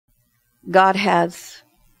God has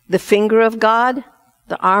the finger of God,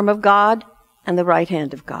 the arm of God, and the right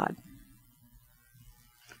hand of God.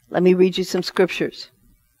 Let me read you some scriptures.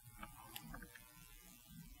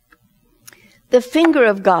 The finger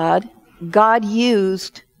of God, God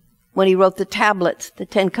used when he wrote the tablets, the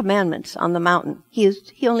 10 Commandments on the mountain.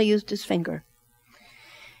 He only used his finger.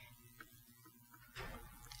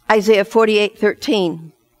 Isaiah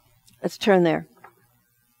 48:13. Let's turn there.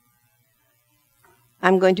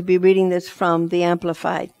 I'm going to be reading this from the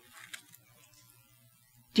Amplified.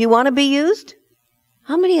 Do you want to be used?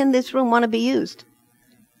 How many in this room want to be used?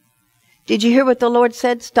 Did you hear what the Lord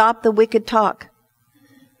said? Stop the wicked talk.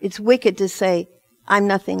 It's wicked to say, I'm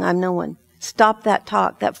nothing, I'm no one. Stop that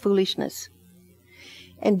talk, that foolishness.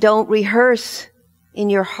 And don't rehearse in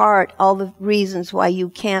your heart all the reasons why you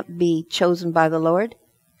can't be chosen by the Lord.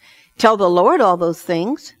 Tell the Lord all those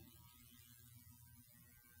things.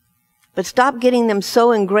 But stop getting them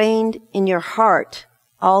so ingrained in your heart,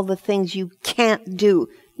 all the things you can't do.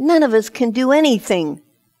 None of us can do anything.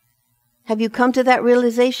 Have you come to that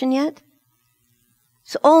realization yet?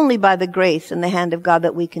 It's only by the grace and the hand of God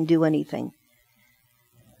that we can do anything.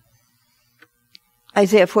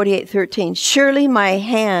 Isaiah 48:13. Surely my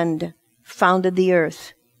hand founded the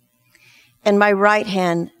earth, and my right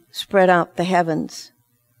hand spread out the heavens.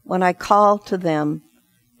 When I call to them,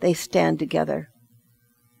 they stand together.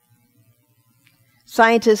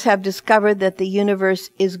 Scientists have discovered that the universe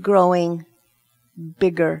is growing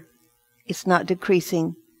bigger. It's not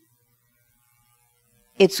decreasing.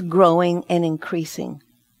 It's growing and increasing.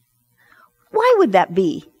 Why would that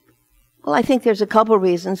be? Well, I think there's a couple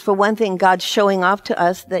reasons. For one thing, God's showing off to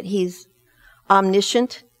us that he's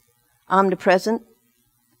omniscient, omnipresent.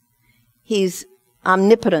 He's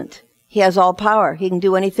omnipotent. He has all power. He can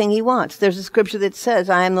do anything he wants. There's a scripture that says,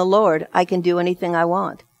 I am the Lord. I can do anything I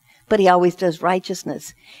want. But he always does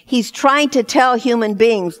righteousness. He's trying to tell human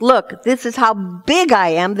beings, look, this is how big I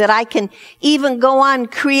am, that I can even go on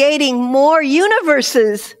creating more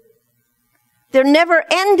universes. They're never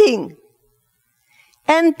ending.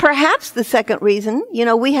 And perhaps the second reason,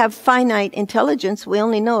 we have finite intelligence, we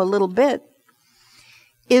only know a little bit,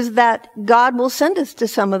 is that God will send us to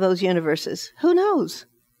some of those universes. Who knows?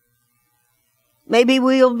 Maybe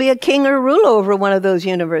we'll be a king or ruler over one of those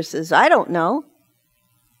universes. I don't know.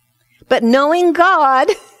 But knowing God,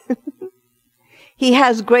 he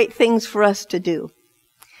has great things for us to do.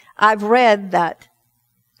 I've read that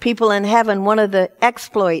people in heaven, one of the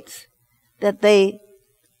exploits that they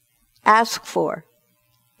ask for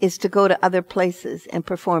is to go to other places and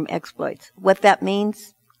perform exploits. What that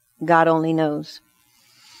means, God only knows.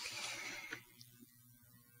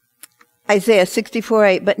 Isaiah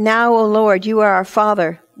 64:8, but now, O Lord, you are our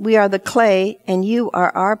Father. We are the clay, and you are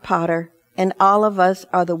our potter, and all of us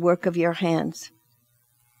are the work of your hands.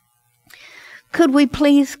 Could we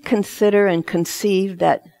please consider and conceive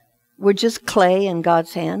that we're just clay in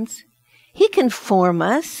God's hands? He can form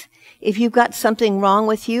us. If you've got something wrong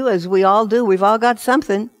with you, as we all do, we've all got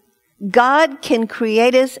something, God can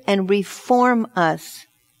create us and reform us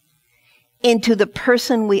into the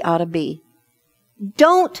person we ought to be.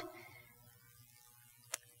 Don't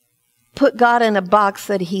put God in a box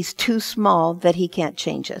that he's too small, that he can't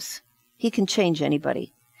change us. He can change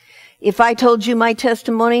anybody. If I told you my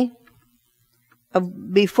testimony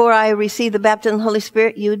of before I received the baptism of the Holy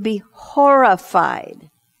Spirit, you would be horrified.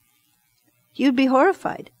 You'd be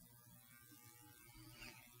horrified.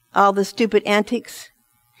 All the stupid antics.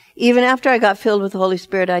 Even after I got filled with the Holy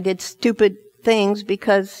Spirit, I did stupid things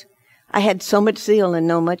because I had so much zeal and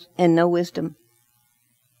no wisdom.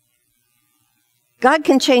 God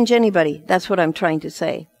can change anybody. That's what I'm trying to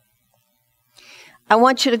say. I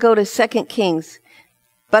want you to go to 2 Kings,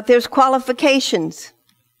 but there's qualifications.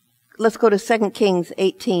 Let's go to 2 Kings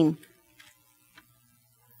 18.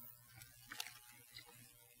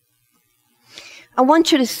 I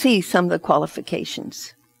want you to see some of the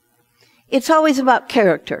qualifications. It's always about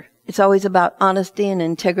character. It's always about honesty and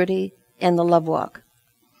integrity and the love walk.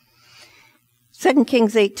 2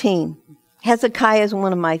 Kings 18. Hezekiah is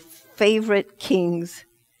one of my favorite kings,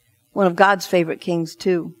 one of God's favorite kings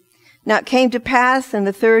too. Now it came to pass in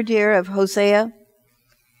the 3rd year of Hosea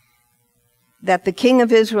that the king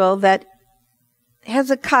of Israel, that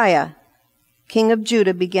Hezekiah, king of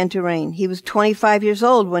Judah, began to reign. He was 25 years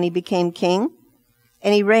old when he became king,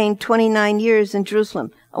 and he reigned 29 years in Jerusalem.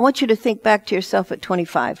 I want you to think back to yourself at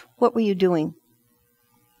 25. What were you doing?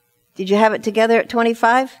 Did you have it together at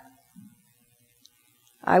 25?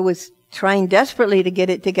 I was trying desperately to get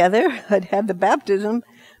it together. I'd had the baptism,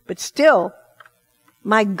 but still,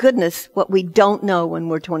 my goodness, what we don't know when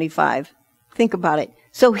we're 25. Think about it.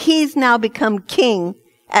 So he's now become king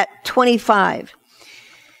at 25.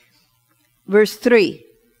 Verse 3.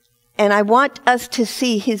 And I want us to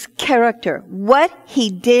see his character, what he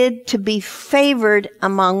did to be favored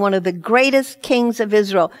among one of the greatest kings of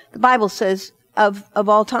Israel. The Bible says of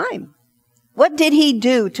all time. What did he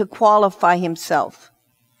do to qualify himself?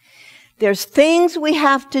 There's things we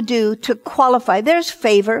have to do to qualify. There's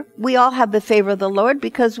favor. We all have the favor of the Lord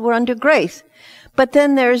because we're under grace. But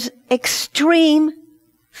then there's extreme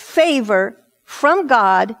favor from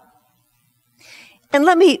God. And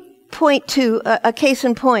let me point to a case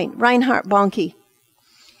in point, Reinhard Bonnke.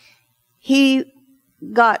 He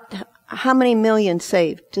got how many million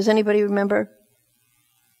saved? Does anybody remember?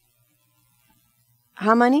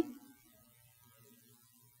 How many?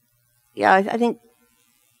 Yeah, I think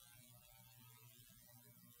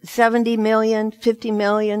 70 million, 50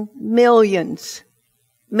 million, millions.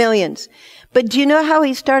 But do you know how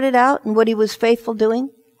he started out and what he was faithful doing?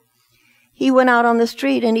 He went out on the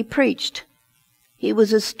street and he preached. He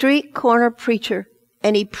was a street corner preacher,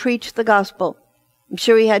 and he preached the gospel. I'm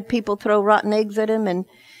sure he had people throw rotten eggs at him and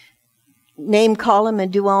name call him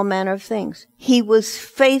and do all manner of things. He was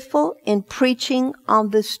faithful in preaching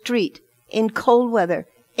on the street, in cold weather,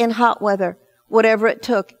 in hot weather, whatever it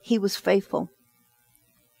took, he was faithful.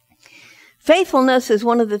 Faithfulness is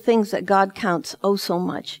one of the things that God counts oh so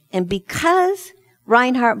much. And because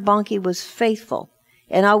Reinhard Bonnke was faithful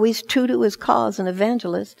and always true to his cause, an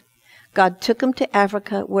evangelist, God took him to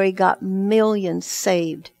Africa where he got millions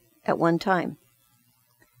saved at one time.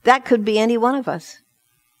 That could be any one of us.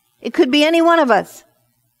 It could be any one of us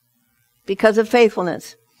because of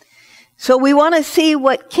faithfulness. So we want to see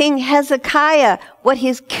what King Hezekiah, what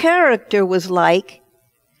his character was like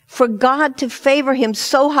for God to favor him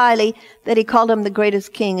so highly that he called him the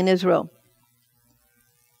greatest king in Israel.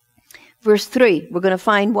 Verse 3, we're going to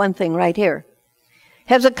find one thing right here.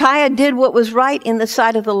 Hezekiah did what was right in the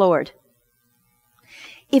sight of the Lord.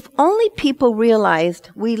 If only people realized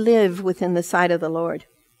we live within the sight of the Lord.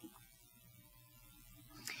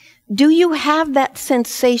 Do you have that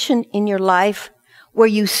sensation in your life where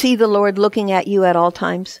you see the Lord looking at you at all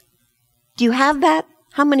times? Do you have that?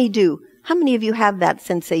 How many do? How many of you have that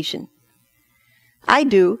sensation? I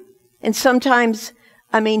do. And sometimes,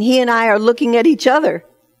 he and I are looking at each other.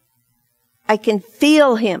 I can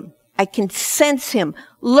feel him. I can sense him.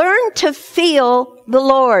 Learn to feel the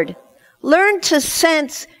Lord. Learn to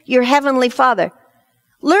sense your Heavenly Father.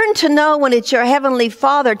 Learn to know when it's your Heavenly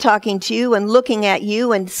Father talking to you and looking at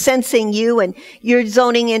you and sensing you and you're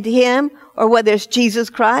zoning into him, or whether it's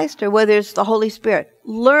Jesus Christ or whether it's the Holy Spirit.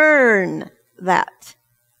 Learn that.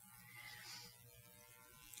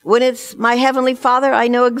 When it's my Heavenly Father, I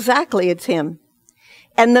know exactly it's him.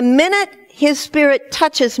 And the minute his Spirit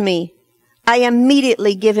touches me, I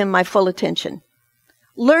immediately give him my full attention.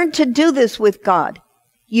 Learn to do this with God.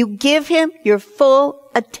 You give him your full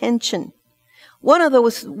attention. One of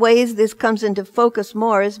those ways this comes into focus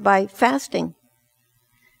more is by fasting.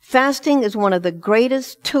 Fasting is one of the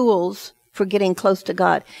greatest tools for getting close to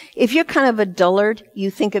God. If you're kind of a dullard, you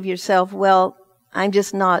think of yourself, well, I'm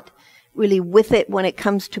just not really with it when it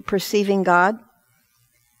comes to perceiving God.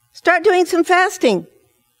 Start doing some fasting.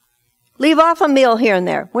 Leave off a meal here and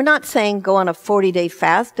there. We're not saying go on a 40-day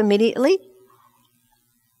fast immediately.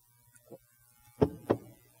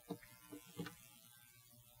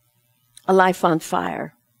 A life on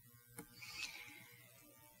fire.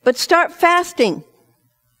 But start fasting.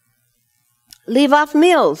 Leave off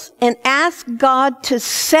meals and ask God to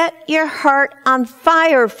set your heart on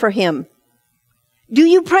fire for him. Do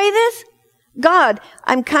you pray this? God,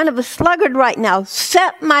 I'm kind of a sluggard right now.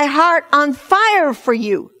 Set my heart on fire for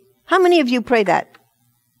you. How many of you pray that?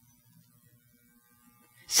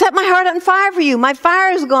 Set my heart on fire for you. My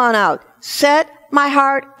fire has gone out. Set my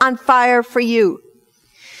heart on fire for you.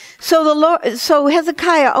 So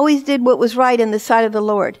Hezekiah always did what was right in the sight of the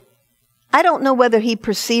Lord. I don't know whether he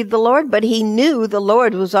perceived the Lord, but he knew the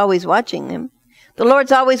Lord was always watching him. The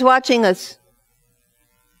Lord's always watching us.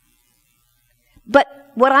 But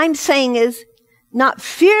what I'm saying is not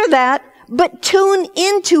fear that, but tune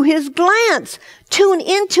into his glance. Tune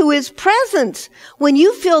into his presence. When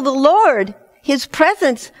you feel the Lord, his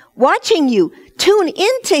presence watching you, tune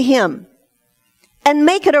into him. And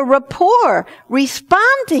make it a rapport.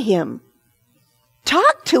 Respond to him.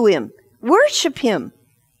 Talk to him. Worship him.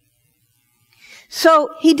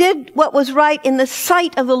 So he did what was right in the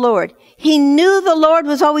sight of the Lord. He knew the Lord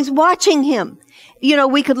was always watching him. You know,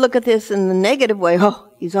 we could look at this in the negative way. Oh,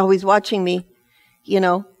 he's always watching me. You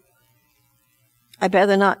know, I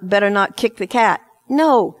better not kick the cat.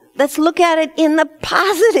 No, let's look at it in the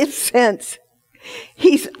positive sense.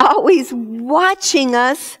 He's always watching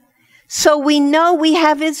us So we know we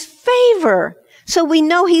have his favor. So we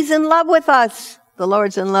know he's in love with us. The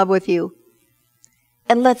Lord's in love with you.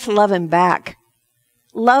 And let's love him back.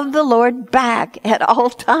 Love the Lord back at all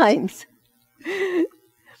times.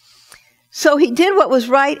 So he did what was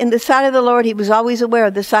right in the sight of the Lord. He was always aware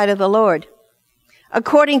of the sight of the Lord,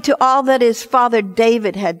 according to all that his father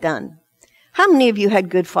David had done. How many of you had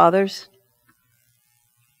good fathers?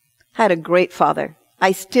 I had a great father.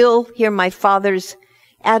 I still hear my father's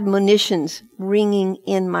admonitions ringing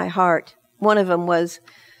in my heart. One of them was,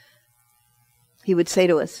 he would say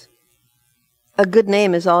to us, a good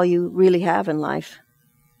name is all you really have in life.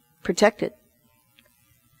 Protect it.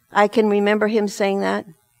 I can remember him saying that.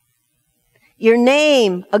 Your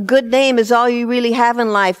name, a good name, is all you really have in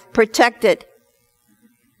life. Protect it.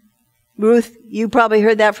 Ruth, you probably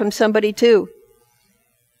heard that from somebody too.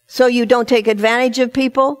 So you don't take advantage of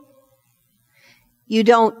people. You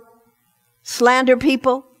don't slander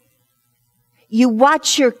people. You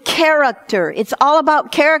watch your character. It's all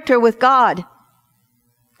about character with God.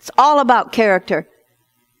 It's all about character.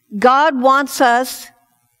 God wants us.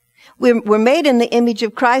 We're made in the image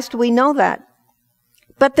of Christ. We know that.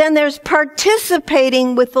 But then there's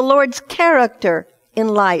participating with the Lord's character in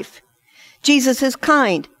life. Jesus is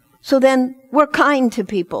kind. So then we're kind to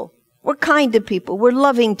people. We're kind to people. We're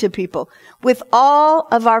loving to people. With all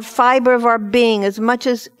of our fiber of our being, as much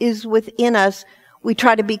as is within us, we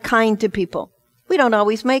try to be kind to people. We don't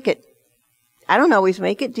always make it. I don't always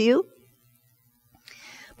make it, do you?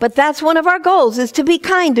 But that's one of our goals, is to be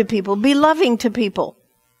kind to people, be loving to people.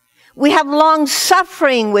 We have long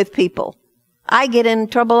suffering with people. I get in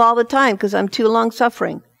trouble all the time because I'm too long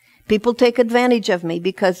suffering. People take advantage of me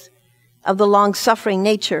because of the long suffering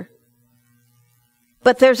nature.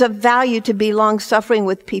 But there's a value to be long suffering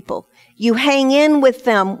with people. You hang in with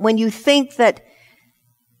them when you think that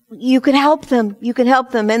you can help them. You can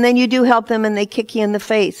help them. And then you do help them and they kick you in the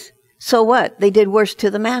face. So what? They did worse to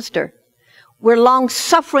the master. We're long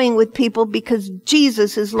suffering with people because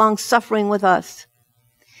Jesus is long suffering with us.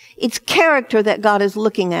 It's character that God is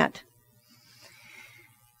looking at.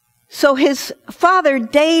 So his father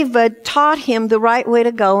David taught him the right way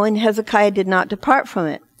to go, and Hezekiah did not depart from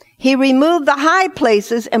it. He removed the high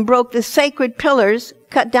places and broke the sacred pillars,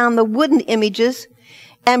 cut down the wooden images,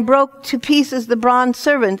 and broke to pieces the bronze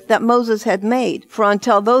serpent that Moses had made. For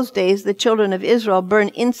until those days, the children of Israel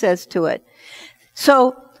burned incense to it.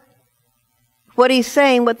 So what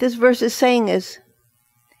this verse is saying is,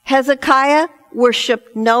 Hezekiah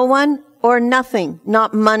worshiped no one or nothing,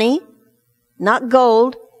 not money, not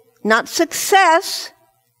gold, not success.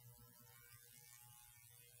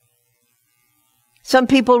 Some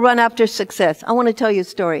people run after success. I want to tell you a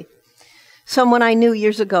story. Someone I knew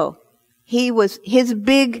years ago, his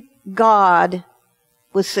big God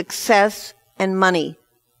was success and money.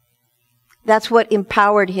 That's what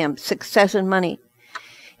empowered him, success and money.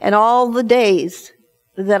 And all the days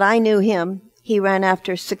that I knew him, he ran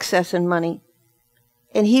after success and money.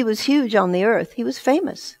 And he was huge on the earth. He was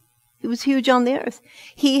famous. He was huge on the earth.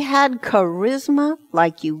 He had charisma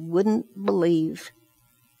like you wouldn't believe.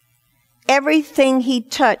 Everything he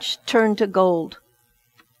touched turned to gold.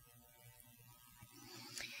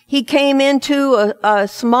 He came into a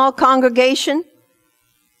small congregation,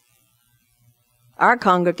 our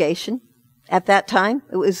congregation at that time.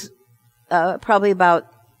 It was probably about,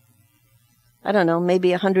 I don't know, maybe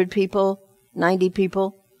 100 people, 90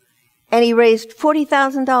 people. And he raised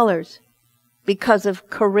 $40,000 because of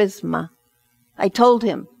charisma. I told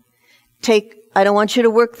him, I don't want you to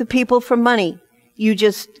work the people for money. You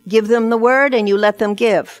just give them the word and you let them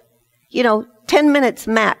give. 10 minutes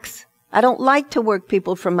max. I don't like to work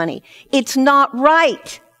people for money. It's not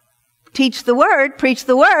right. Teach the word, preach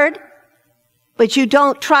the word, but you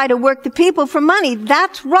don't try to work the people for money.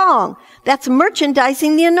 That's wrong. That's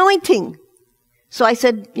merchandising the anointing. So I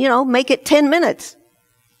said, make it 10 minutes.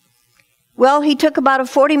 Well, he took about a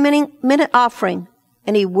 40-minute offering,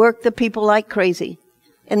 and he worked the people like crazy.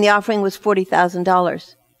 And the offering was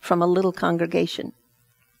 $40,000 from a little congregation.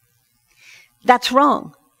 That's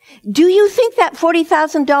wrong. Do you think that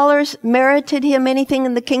 $40,000 merited him anything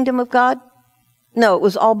in the kingdom of God? No, it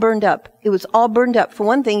was all burned up. It was all burned up. For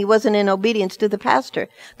one thing, he wasn't in obedience to the pastor.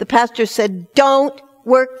 The pastor said, don't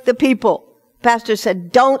work the people. The pastor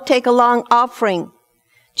said, don't take a long offering.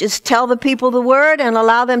 Just tell the people the word and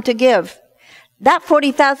allow them to give. That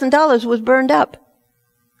 $40,000 was burned up.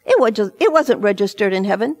 It wasn't registered in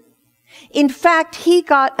heaven. In fact, he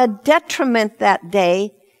got a detriment that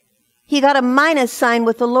day. He got a minus sign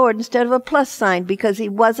with the Lord instead of a plus sign because he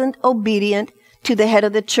wasn't obedient to the head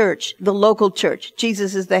of the church, the local church.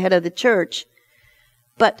 Jesus is the head of the church.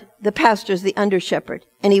 But the pastor's the under shepherd,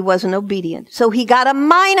 and he wasn't obedient. So he got a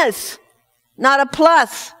minus, not a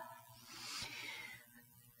plus.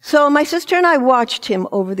 So my sister and I watched him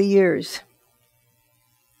over the years.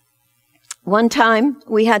 One time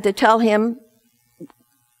we had to tell him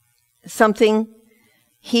something.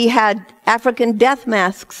 He had African death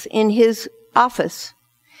masks in his office.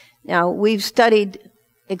 Now, we've studied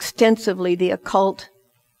extensively the occult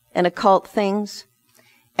and occult things,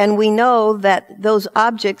 and we know that those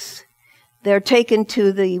objects, they're taken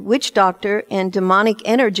to the witch doctor and demonic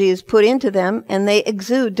energy is put into them and they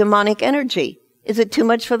exude demonic energy. Is it too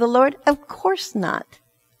much for the Lord? Of course not.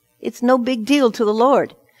 It's no big deal to the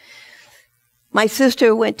Lord. My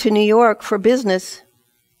sister went to New York for business.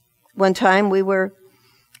 One time we were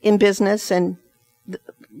in business and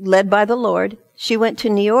led by the Lord. She went to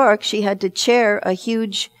New York. She had to chair a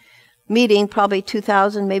huge meeting, probably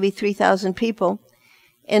 2,000, maybe 3,000 people.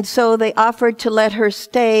 And so they offered to let her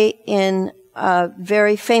stay in a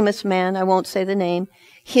very famous man, I won't say the name,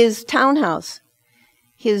 his townhouse,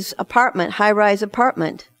 his apartment, high-rise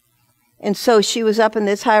apartment. And so she was up in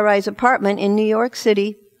this high-rise apartment in New York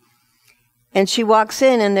City, and she walks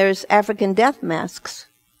in and there's African death masks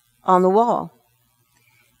on the wall.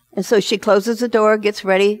 And so she closes the door, gets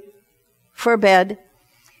ready for bed,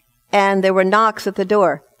 and there were knocks at the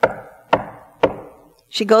door.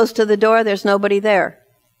 She goes to the door, there's nobody there.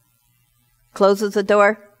 Closes the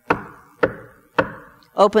door,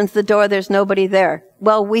 opens the door, there's nobody there.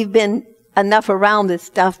 Well, we've been enough around this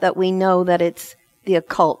stuff that we know that it's the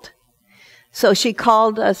occult. So she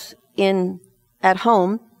called us in at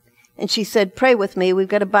home, and she said, pray with me, we've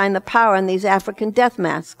got to bind the power on these African death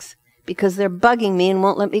masks, because they're bugging me and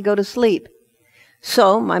won't let me go to sleep.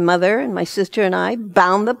 So my mother and my sister and I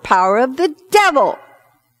bound the power of the devil.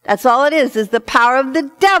 That's all it is the power of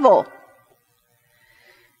the devil.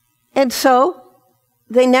 And so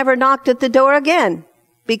they never knocked at the door again,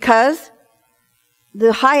 because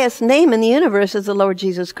the highest name in the universe is the Lord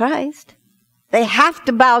Jesus Christ. They have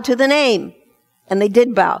to bow to the name. And they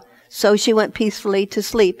did bow. So she went peacefully to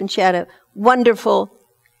sleep, and she had a wonderful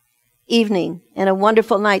evening and a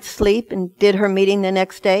wonderful night's sleep and did her meeting the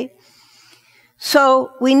next day.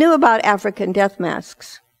 So we knew about African death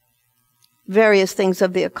masks, various things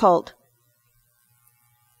of the occult.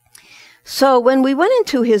 So when we went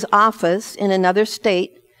into his office in another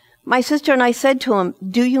state, my sister and I said to him,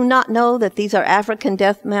 do you not know that these are African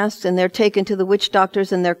death masks and they're taken to the witch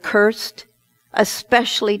doctors and they're cursed,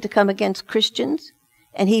 especially to come against Christians?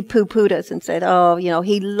 And he poo-pooed us and said, oh,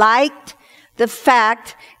 he liked the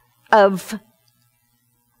fact of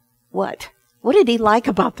what? What did he like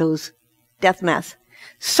about those death masks?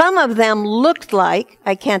 Some of them looked like,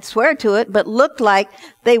 I can't swear to it, but looked like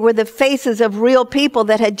they were the faces of real people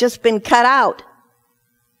that had just been cut out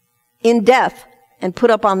in death and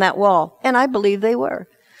put up on that wall. And I believe they were.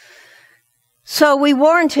 So we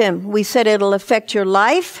warned him. We said it'll affect your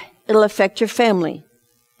life, it'll affect your family.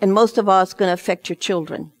 And most of all, it's going to affect your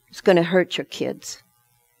children. It's going to hurt your kids.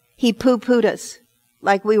 He poo-pooed us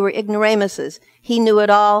like we were ignoramuses. He knew it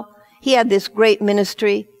all. He had this great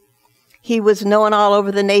ministry. He was known all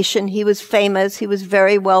over the nation. He was famous. He was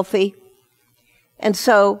very wealthy. And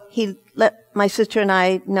so he let my sister and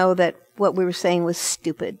I know that what we were saying was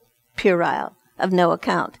stupid, puerile, of no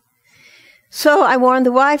account. So I warned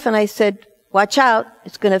the wife and I said, watch out.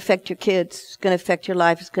 It's going to affect your kids. It's going to affect your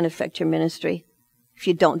life. It's going to affect your ministry if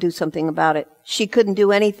you don't do something about it. She couldn't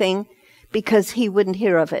do anything because he wouldn't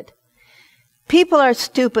hear of it. People are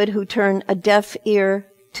stupid who turn a deaf ear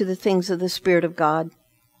to the things of the Spirit of God.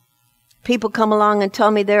 People come along and tell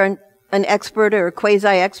me they're an expert or a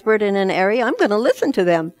quasi-expert in an area. I'm going to listen to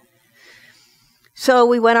them. So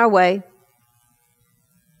we went our way.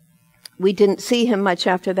 We didn't see him much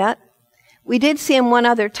after that. We did see him one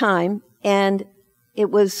other time, and it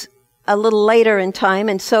was a little later in time,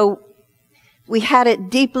 and so we had it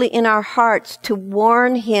deeply in our hearts to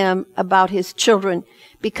warn him about his children,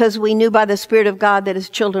 because we knew by the Spirit of God that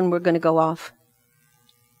his children were going to go off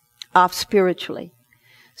spiritually.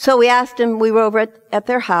 So we asked him, we were over at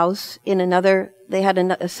their house in another, they had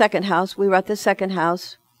a second house. We were at the second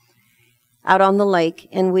house out on the lake,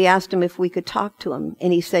 and we asked him if we could talk to him,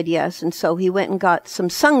 and he said yes. And so he went and got some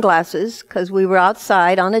sunglasses, because we were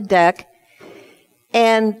outside on a deck,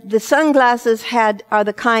 and the sunglasses are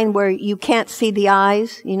the kind where you can't see the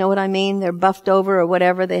eyes. You know what I mean? They're buffed over or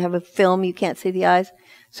whatever. They have a film. You can't see the eyes.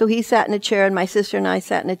 So he sat in a chair, and my sister and I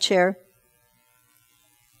sat in a chair.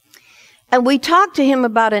 And we talked to him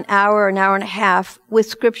about an hour and a half with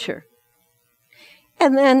Scripture.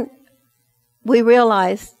 And then we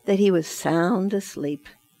realized that he was sound asleep.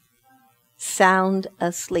 sound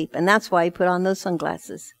asleep. And that's why he put on those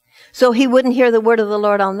sunglasses. So he wouldn't hear the word of the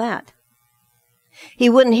Lord on that. He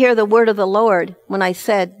wouldn't hear the word of the Lord when I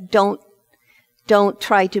said, don't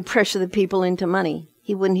try to pressure the people into money.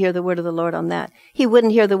 He wouldn't hear the word of the Lord on that. He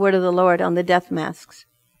wouldn't hear the word of the Lord on the death masks.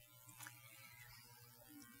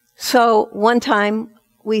 So one time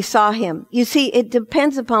we saw him. You see, it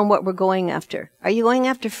depends upon what we're going after. Are you going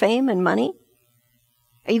after fame and money?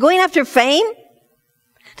 Are you going after fame?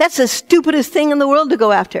 That's the stupidest thing in the world to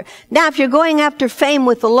go after. Now, if you're going after fame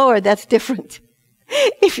with the Lord, that's different.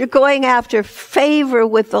 If you're going after favor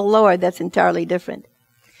with the Lord, that's entirely different.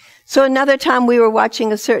 So another time we were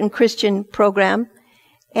watching a certain Christian program,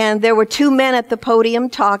 and there were two men at the podium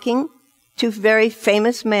talking, two very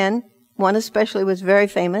famous men. One especially was very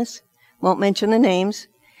famous. Won't mention the names.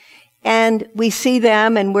 And we see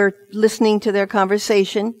them and we're listening to their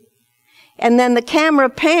conversation. And then the camera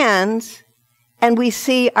pans and we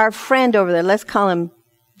see our friend over there. Let's call him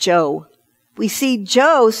Joe. We see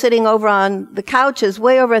Joe sitting over on the couches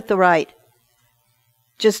way over at the right.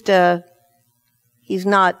 Just,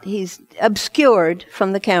 he's obscured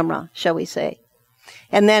from the camera, shall we say.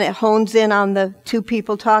 And then it hones in on the two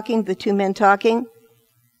people talking, the two men talking.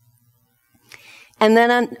 And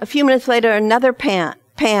then a few minutes later, another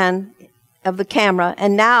pan of the camera.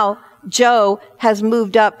 And now Joe has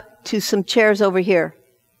moved up to some chairs over here.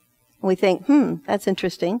 And we think, that's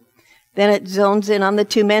interesting. Then it zones in on the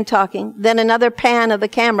two men talking. Then another pan of the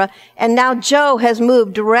camera. And now Joe has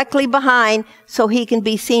moved directly behind so he can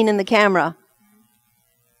be seen in the camera.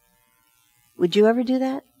 Would you ever do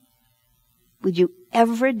that? Would you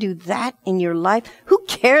ever do that in your life? Who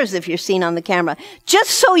cares if you're seen on the camera?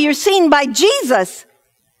 Just so you're seen by Jesus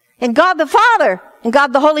and God the Father and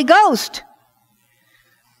God the Holy Ghost.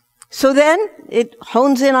 So then it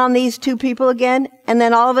hones in on these two people again. And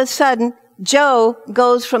then all of a sudden, Joe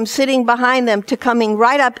goes from sitting behind them to coming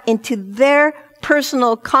right up into their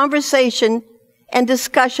personal conversation and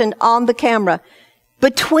discussion on the camera.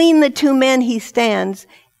 Between the two men he stands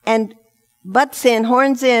and butts in,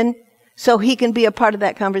 horns in, so he can be a part of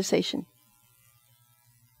that conversation.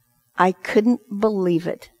 I couldn't believe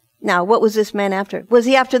it. Now, what was this man after? Was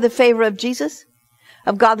he after the favor of Jesus?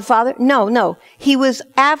 Of God the Father? No. He was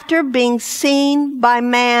after being seen by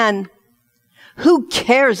man. Who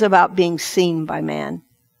cares about being seen by man?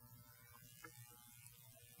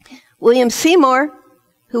 William Seymour,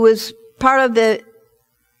 who was part of the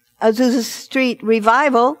Azusa Street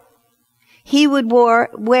revival, he would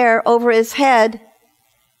wear over his head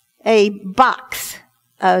a box,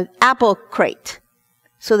 an apple crate,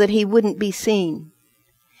 so that he wouldn't be seen.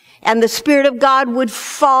 And the Spirit of God would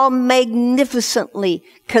fall magnificently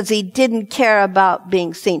because he didn't care about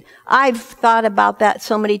being seen. I've thought about that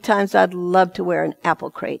so many times. I'd love to wear an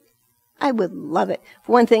apple crate. I would love it.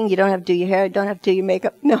 For one thing, you don't have to do your hair, you don't have to do your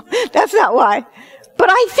makeup. No, that's not why. But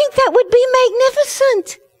I think that would be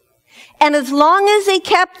magnificent. And as long as he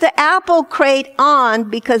kept the apple crate on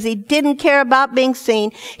because he didn't care about being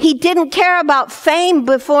seen, he didn't care about fame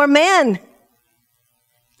before men.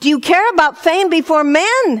 Do you care about fame before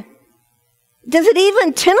men? Does it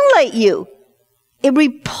even titillate you? It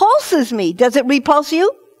repulses me. Does it repulse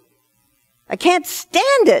you? I can't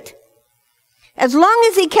stand it. As long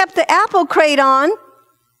as he kept the apple crate on,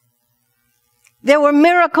 there were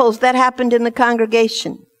miracles that happened in the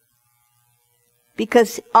congregation.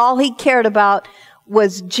 Because all he cared about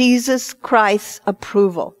was Jesus Christ's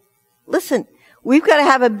approval. Listen, we've got to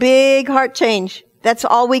have a big heart change. That's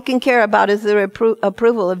all we can care about is the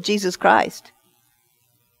approval of Jesus Christ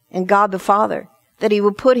and God the Father. That he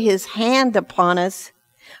will put his hand upon us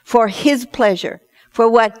for his pleasure, for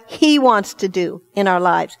what he wants to do in our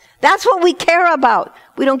lives. That's what we care about.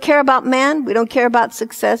 We don't care about man. We don't care about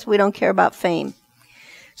success. We don't care about fame.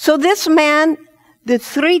 So this man, the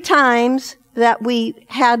 3 times that we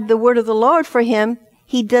had the word of the Lord for him,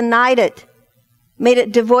 he denied it, made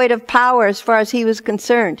it devoid of power as far as he was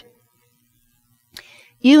concerned.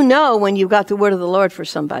 You know when you've got the word of the Lord for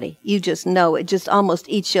somebody. You just know. It just almost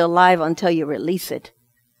eats you alive until you release it.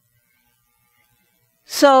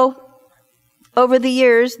 So, over the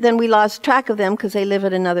years, then we lost track of them because they live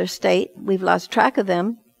in another state. We've lost track of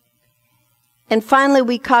them. And finally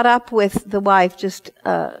we caught up with the wife just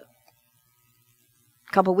a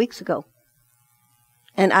couple weeks ago.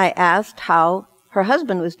 And I asked how her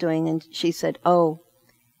husband was doing, and she said,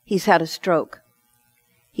 he's had a stroke.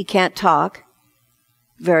 He can't talk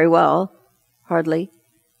very well, hardly.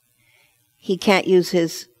 He can't use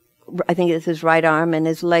his, I think it's his right arm, and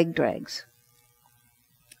his leg drags.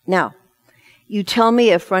 Now, you tell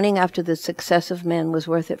me if running after the success of men was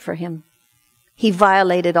worth it for him. He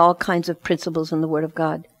violated all kinds of principles in the Word of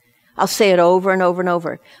God. I'll say it over and over and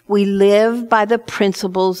over. We live by the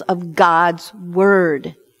principles of God's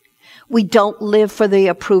word. We don't live for the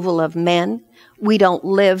approval of men. We don't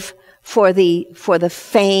live for the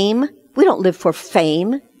fame. We don't live for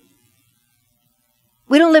fame.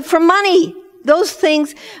 We don't live for money. Those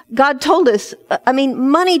things, God told us,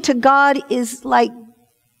 money to God is like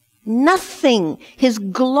nothing. His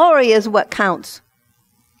glory is what counts.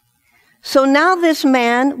 So now this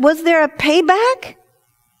man, was there a payback?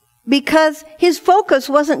 Because his focus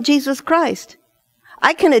wasn't Jesus Christ.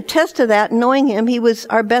 I can attest to that, knowing him. He was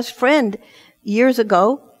our best friend years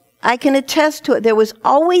ago. I can attest to it. There was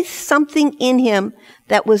always something in him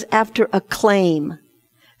that was after acclaim.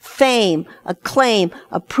 Fame, acclaim,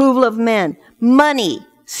 approval of men, money,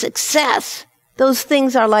 success. Those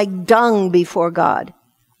things are like dung before God.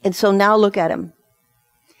 And so now look at him.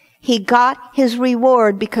 He got his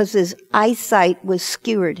reward because his eyesight was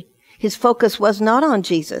skewered. His focus was not on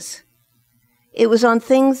Jesus. It was on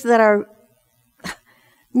things that are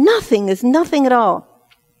nothing, is nothing at all.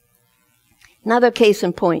 Another case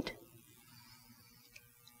in point.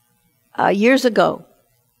 Years ago,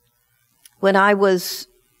 when I was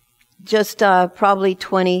just probably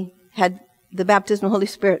 20, had the baptism of the Holy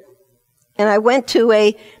Spirit, and I went to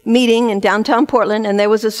a meeting in downtown Portland, and there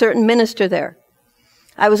was a certain minister there.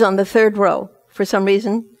 I was on the third row. For some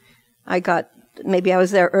reason, maybe I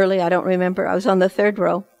was there early, I don't remember. I was on the third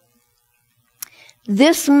row.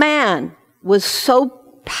 This man was so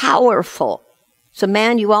powerful. It's a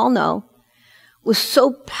man you all know. Was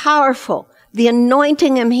so powerful. The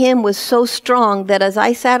anointing in him was so strong that as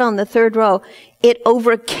I sat on the third row, it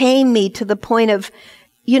overcame me to the point of,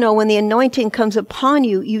 when the anointing comes upon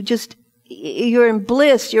you, you're in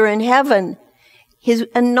bliss, you're in heaven. His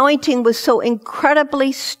anointing was so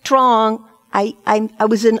incredibly strong. I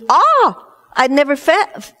was in awe. I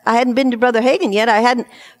hadn't been to Brother Hagin yet. I hadn't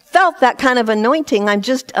felt that kind of anointing. I'm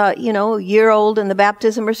just, a year old in the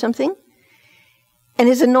baptism or something. And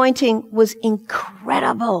his anointing was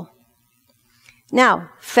incredible. Now,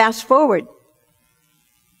 fast forward.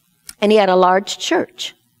 And he had a large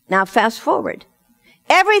church. Now, fast forward.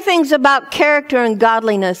 Everything's about character and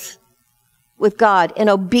godliness with God and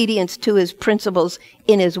obedience to his principles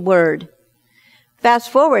in his word. Fast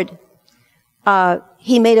forward.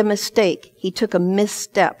 He made a mistake. He took a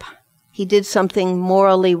misstep. He did something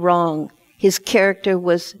morally wrong. His character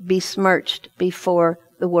was besmirched before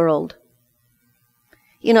the world.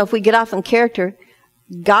 If we get off in character,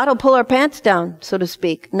 God will pull our pants down, so to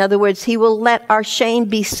speak. In other words, he will let our shame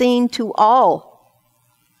be seen to all.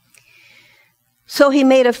 So he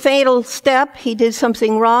made a fatal step. He did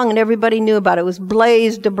something wrong, and everybody knew about it. It was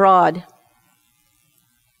blazed abroad.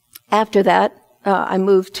 After that, I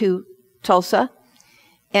moved to Tulsa,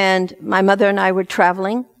 and my mother and I were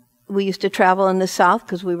traveling. We used to travel in the South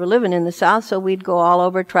because we were living in the South, so we'd go all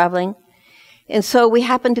over traveling. And so we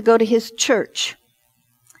happened to go to his church.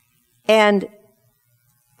 And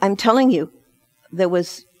I'm telling you, there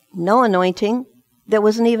was no anointing. There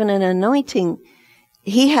wasn't even an anointing.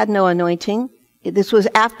 He had no anointing. This was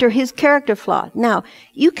after his character flaw. Now,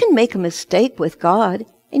 you can make a mistake with God,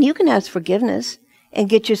 and you can ask forgiveness and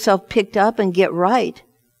get yourself picked up and get right.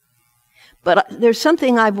 But there's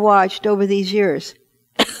something I've watched over these years.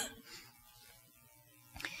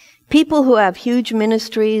 People who have huge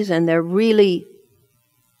ministries and they're really,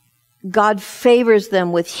 God favors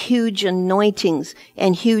them with huge anointings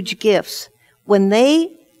and huge gifts. When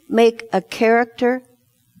they make a character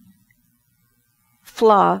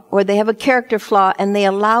flaw, or they have a character flaw and they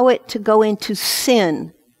allow it to go into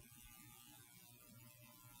sin.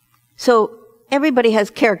 So everybody has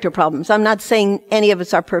character problems. I'm not saying any of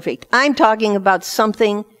us are perfect. I'm talking about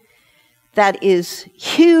something that is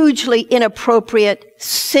hugely inappropriate,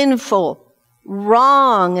 sinful,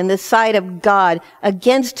 wrong in the sight of God,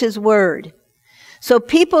 against his word. So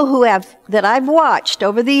people that I've watched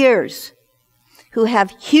over the years, who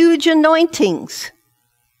have huge anointings,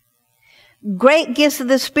 great gifts of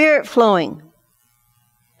the Spirit flowing.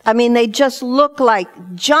 They just look like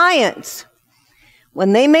giants.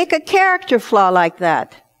 When they make a character flaw like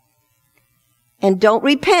that and don't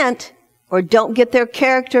repent or don't get their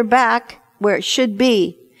character back where it should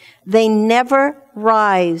be, they never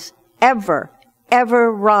rise, ever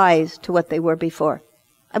rise to what they were before.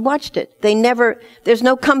 I've watched it. There's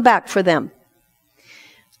no comeback for them.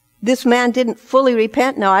 This man didn't fully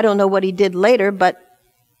repent. Now, I don't know what he did later, but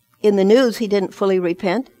in the news, he didn't fully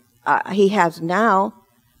repent. He has now,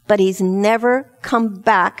 but he's never come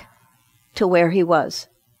back to where he was.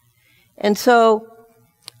 And so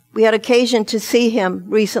we had occasion to see him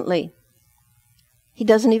recently. He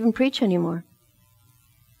doesn't even preach anymore.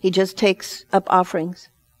 He just takes up offerings.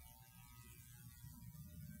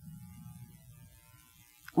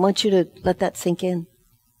 I want you to let that sink in.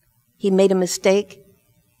 He made a mistake,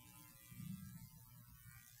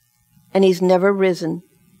 and he's never risen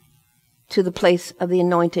to the place of the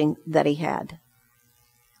anointing that he had.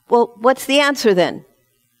 Well, what's the answer then?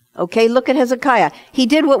 Okay, look at Hezekiah. He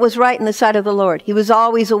did what was right in the sight of the Lord. He was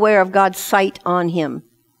always aware of God's sight on him.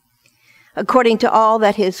 According to all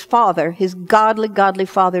that his father, his godly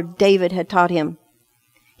father David had taught him.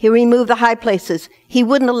 He removed the high places. He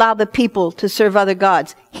wouldn't allow the people to serve other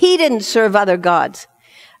gods. He didn't serve other gods.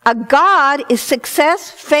 A god is success,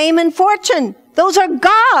 fame, and fortune. Those are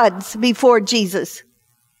gods before Jesus.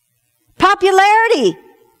 Popularity.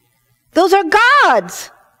 Those are gods.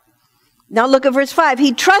 Now look at verse 5.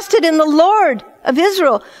 He trusted in the Lord of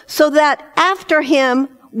Israel, so that after him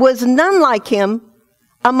was none like him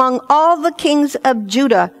among all the kings of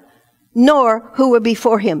Judah, nor who were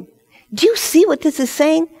before him. Do you see what this is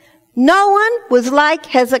saying? No one was like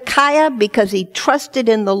Hezekiah because he trusted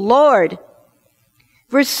in the Lord.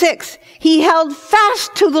 Verse 6, he held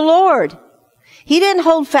fast to the Lord. He didn't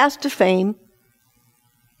hold fast to fame.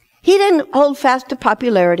 He didn't hold fast to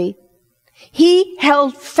popularity. He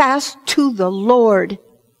held fast to the Lord.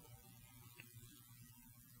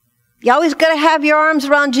 You always got to have your arms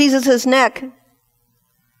around Jesus' neck,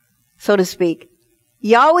 so to speak.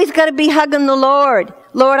 You always got to be hugging the Lord.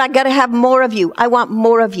 Lord, I got to have more of you. I want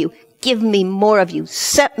more of you. Give me more of you.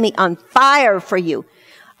 Set me on fire for you.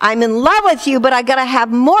 I'm in love with you, but I got to have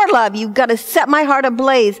more love. You've got to set my heart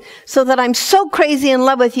ablaze so that I'm so crazy in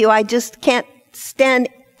love with you, I just can't stand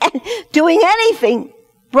doing anything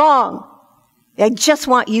wrong. I just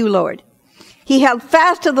want you, Lord. He held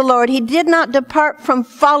fast to the Lord. He did not depart from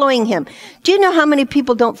following him. Do you know how many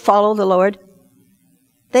people don't follow the Lord?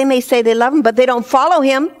 They may say they love him, but they don't follow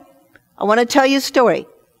him. I want to tell you a story.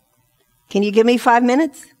 Can you give me 5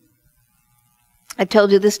 minutes? I've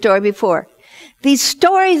told you this story before. These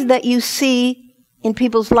stories that you see in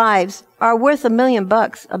people's lives are worth $1 million,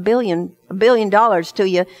 $1 billion to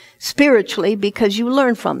you spiritually because you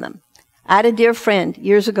learn from them. I had a dear friend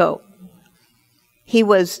years ago. He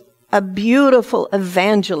was a beautiful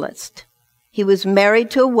evangelist. He was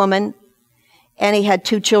married to a woman and he had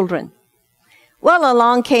 2 children. Well,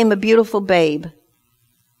 along came a beautiful babe,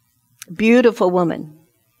 beautiful woman.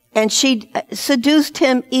 And she seduced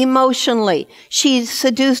him emotionally. She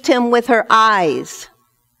seduced him with her eyes.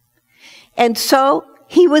 And so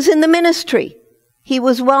he was in the ministry. He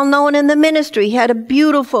was well known in the ministry. He had a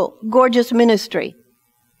beautiful, gorgeous ministry.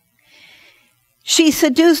 She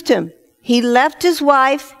seduced him. He left his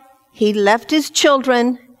wife. He left his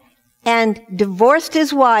children and divorced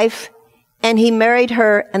his wife. And he married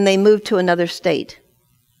her and they moved to another state.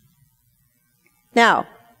 Now,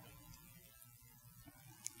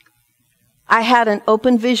 I had an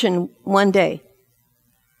open vision one day,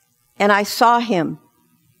 and I saw him.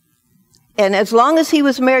 And as long as he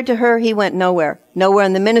was married to her, he went nowhere. Nowhere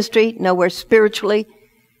in the ministry, nowhere spiritually,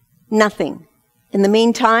 nothing. In the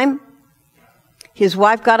meantime, his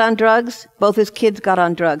wife got on drugs, both his kids got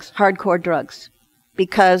on drugs, hardcore drugs,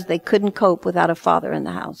 because they couldn't cope without a father in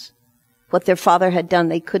the house. What their father had done,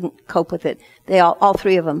 they couldn't cope with it. They all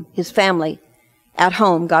 3 of them, his family, at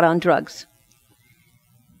home, got on drugs.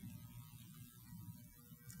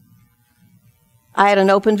 I had an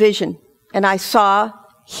open vision, and I saw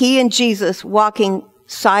he and Jesus walking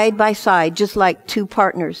side by side, just like 2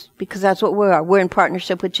 partners, because that's what we are. We're in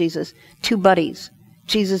partnership with Jesus, 2 buddies.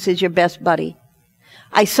 Jesus is your best buddy.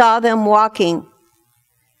 I saw them walking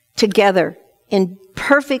together in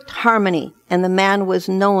perfect harmony, and the man was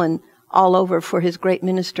known all over for his great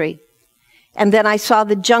ministry. And then I saw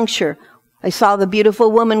the juncture. I saw the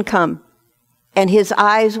beautiful woman come, and his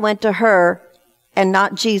eyes went to her and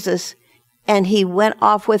not Jesus. And he went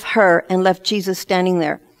off with her and left Jesus standing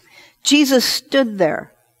there. Jesus stood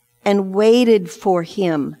there and waited for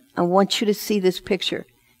him. I want you to see this picture.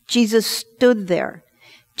 Jesus stood there.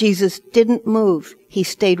 Jesus didn't move. He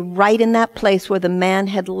stayed right in that place where the man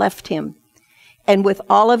had left him. And with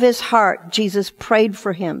all of his heart, Jesus prayed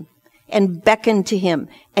for him and beckoned to him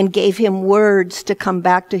and gave him words to come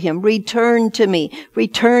back to him. Return to me.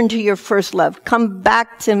 Return to your first love. Come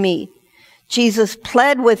back to me. Jesus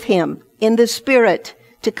pled with him in the spirit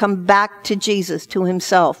to come back to Jesus, to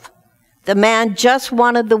himself. The man just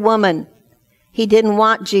wanted the woman. He didn't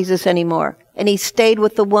want Jesus anymore. And he stayed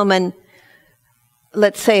with the woman,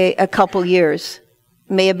 let's say a couple years.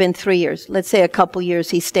 May have been 3 years. Let's say a couple years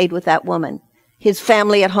he stayed with that woman. His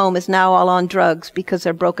family at home is now all on drugs because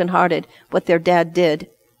they're brokenhearted, what their dad did.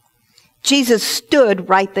 Jesus stood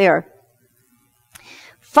right there.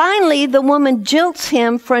 Finally, the woman jilts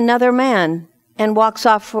him for another man. and walks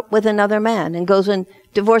off with another man and goes and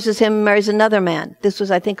divorces him and marries another man. This was,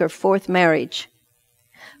 I think, her fourth marriage.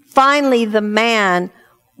 Finally, the man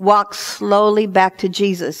walked slowly back to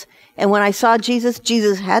Jesus. And when I saw Jesus,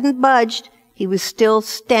 Jesus hadn't budged. He was still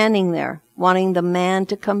standing there, wanting the man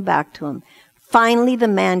to come back to him. Finally, the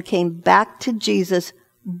man came back to Jesus,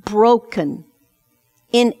 broken,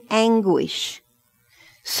 in anguish,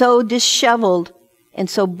 so disheveled and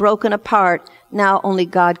so broken apart, now only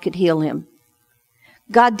God could heal him.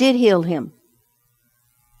 God did heal him,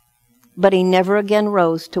 but he never again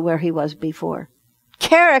rose to where he was before.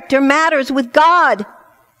 Character matters with God.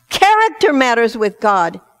 Character matters with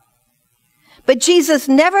God. But Jesus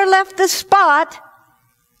never left the spot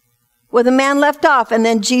where the man left off, and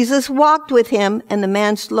then Jesus walked with him, and the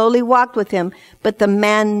man slowly walked with him, but the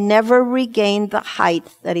man never regained the height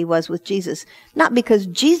that he was with Jesus. Not because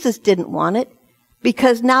Jesus didn't want it,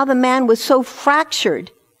 because now the man was so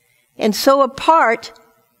fractured and so apart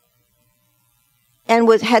and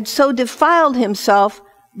had so defiled himself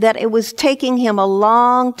that it was taking him a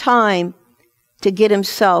long time to get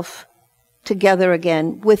himself together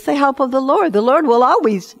again with the help of the Lord. The Lord will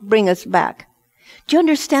always bring us back. Do you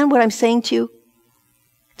understand what I'm saying to you?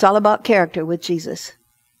 It's all about character with Jesus.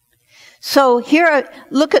 So here,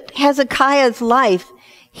 look at Hezekiah's life.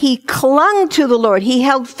 He clung to the Lord. He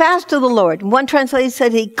held fast to the Lord. One translation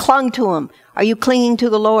said he clung to him. Are you clinging to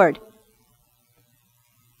the Lord?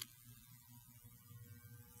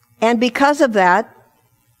 And because of that,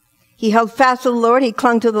 he held fast to the Lord. He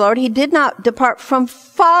clung to the Lord. He did not depart from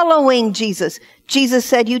following Jesus. Jesus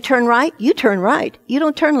said, you turn right, you turn right. You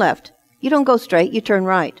don't turn left. You don't go straight, you turn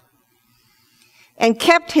right. And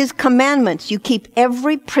kept his commandments. You keep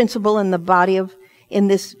every principle in the body of, in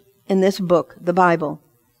this book, the Bible.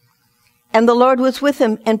 And the Lord was with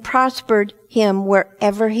him and prospered him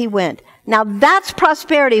wherever he went. Now that's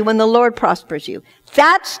prosperity when the Lord prospers you.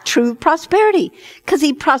 That's true prosperity. Because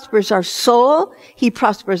he prospers our soul, he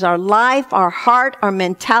prospers our life, our heart, our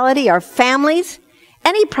mentality, our families,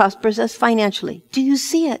 and he prospers us financially. Do you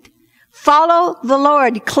see it? Follow the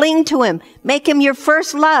Lord. Cling to him. Make him your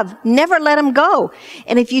first love. Never let him go.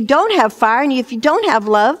 And if you don't have fire and if you don't have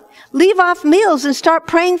love, leave off meals and start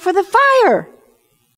praying for the fire.